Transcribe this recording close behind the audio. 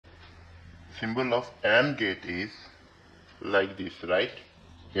symbol of AND gate is like this, right?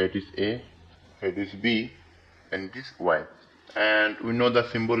 Here it is A, here it is B, and it is Y. And we know the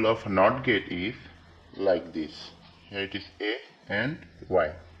symbol of NOT gate is like this. Here it is A and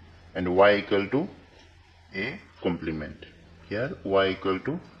Y, and Y equal to A complement. Here Y equal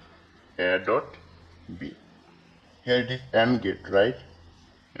to A dot B. Here it is AND gate, right?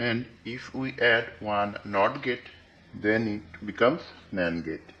 And if we add one NOT gate, then it becomes NAND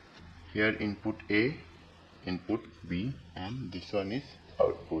gate. Here input A, input B, and this one is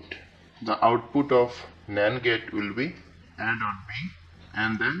output. The output of NAND gate will be A dot B,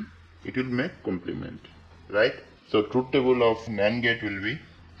 and then it will make complement, right? So truth table of NAND gate will be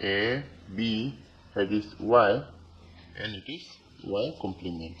A, B, that is Y, and it is Y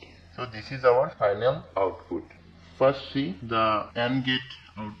complement. So this is our final output. First see the AND gate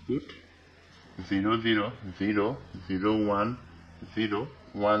output 0 0 0 0 1 0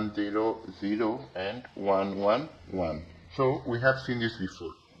 1 0 0 and 1 1 1. So we have seen this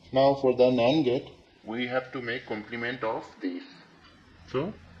before. Now for the NAND gate we have to make complement of this.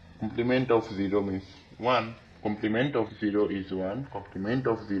 So complement of 0 means 1, complement of 0 is 1, complement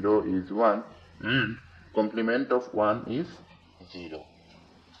of 0 is 1, and complement of 1 is 0.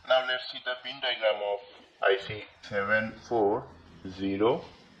 Now let's see the pin diagram of IC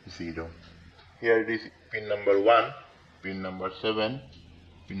 7400. Here it is pin number 1, pin number 7,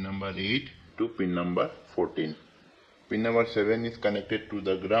 pin number 8 to pin number 14. Pin number 7 is connected to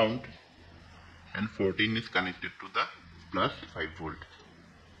the ground and 14 is connected to the plus 5 volt.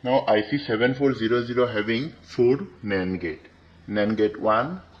 Now IC 7400 having 4 NAND gate. NAND gate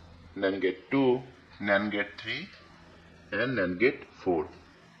 1, NAND gate 2, NAND gate 3 and NAND gate 4.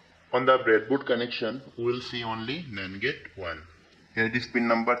 On the breadboard connection, we will see only NAND gate 1. Here it is pin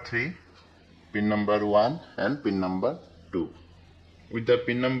number 3, pin number 1 and pin number 2. With the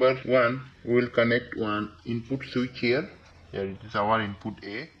pin number 1, we will connect one input switch here. Here it is our input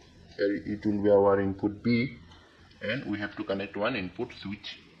A, here it will be our input B, and we have to connect one input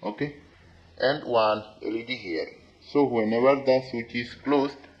switch, okay? And one LED here. So whenever the switch is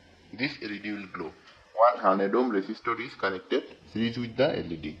closed, this LED will glow. 100 ohm resistor is connected series with the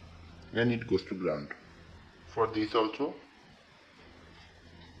LED. Then it goes to ground. For this also,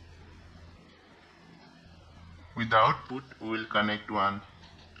 with the output we will connect one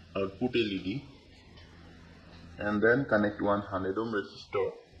output LED and then connect 100 ohm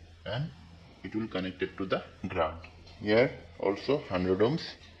resistor, and it will connect it to the ground. Here also 100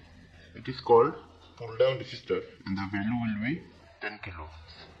 ohms. It is called pull down resistor and the value will be 10 kilo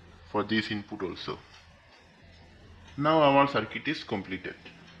for this input also. Now our circuit is completed.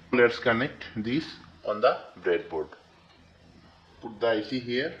 Let's connect this on the breadboard. Put the IC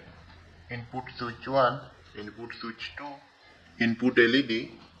here, input switch 1, input switch 2, input LED,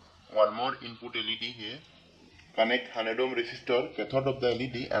 one more input LED here, connect 100 ohm resistor, cathode of the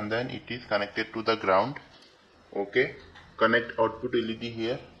LED, and then it is connected to the ground. Okay, connect output LED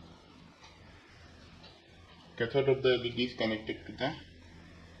here, cathode of the LED is connected to the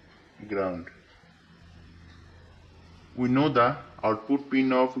ground. We know the output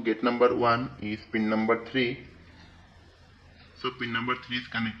pin of gate number 1 is pin number 3. So pin number 3 is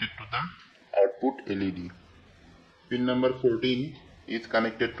connected to the output LED. Pin number 14 is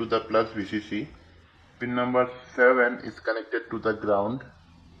connected to the plus VCC. Pin number 7 is connected to the ground.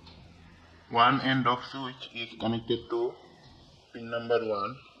 One end of switch is connected to pin number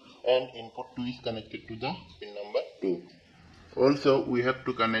 1 and input 2 is connected to the pin number 2. Also we have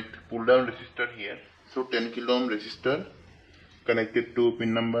to connect pull down resistor here. So 10 kilo ohm resistor connected to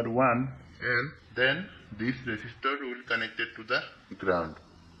pin number 1, and then this resistor will connect it to the ground.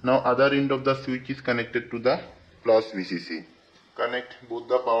 Now other end of the switch is connected to the plus VCC. Connect both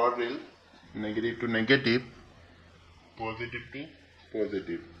the power rail, negative to negative, positive to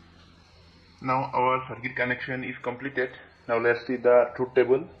positive. Now our circuit connection is completed. Now let's see the truth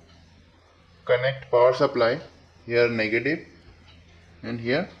table. Connect power supply, here negative and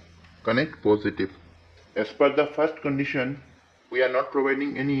here connect positive. As per the first condition, we are not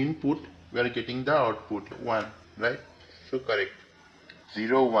providing any input, we are getting the output 1, right? So correct.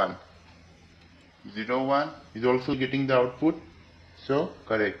 0 1. 0 1 is also getting the output, so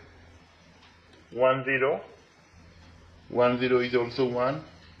correct. 1 0. 1 0 is also 1,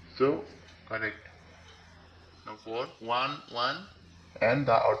 so correct. Now 4 1 1 and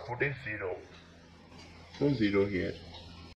the output is 0. So 0 here.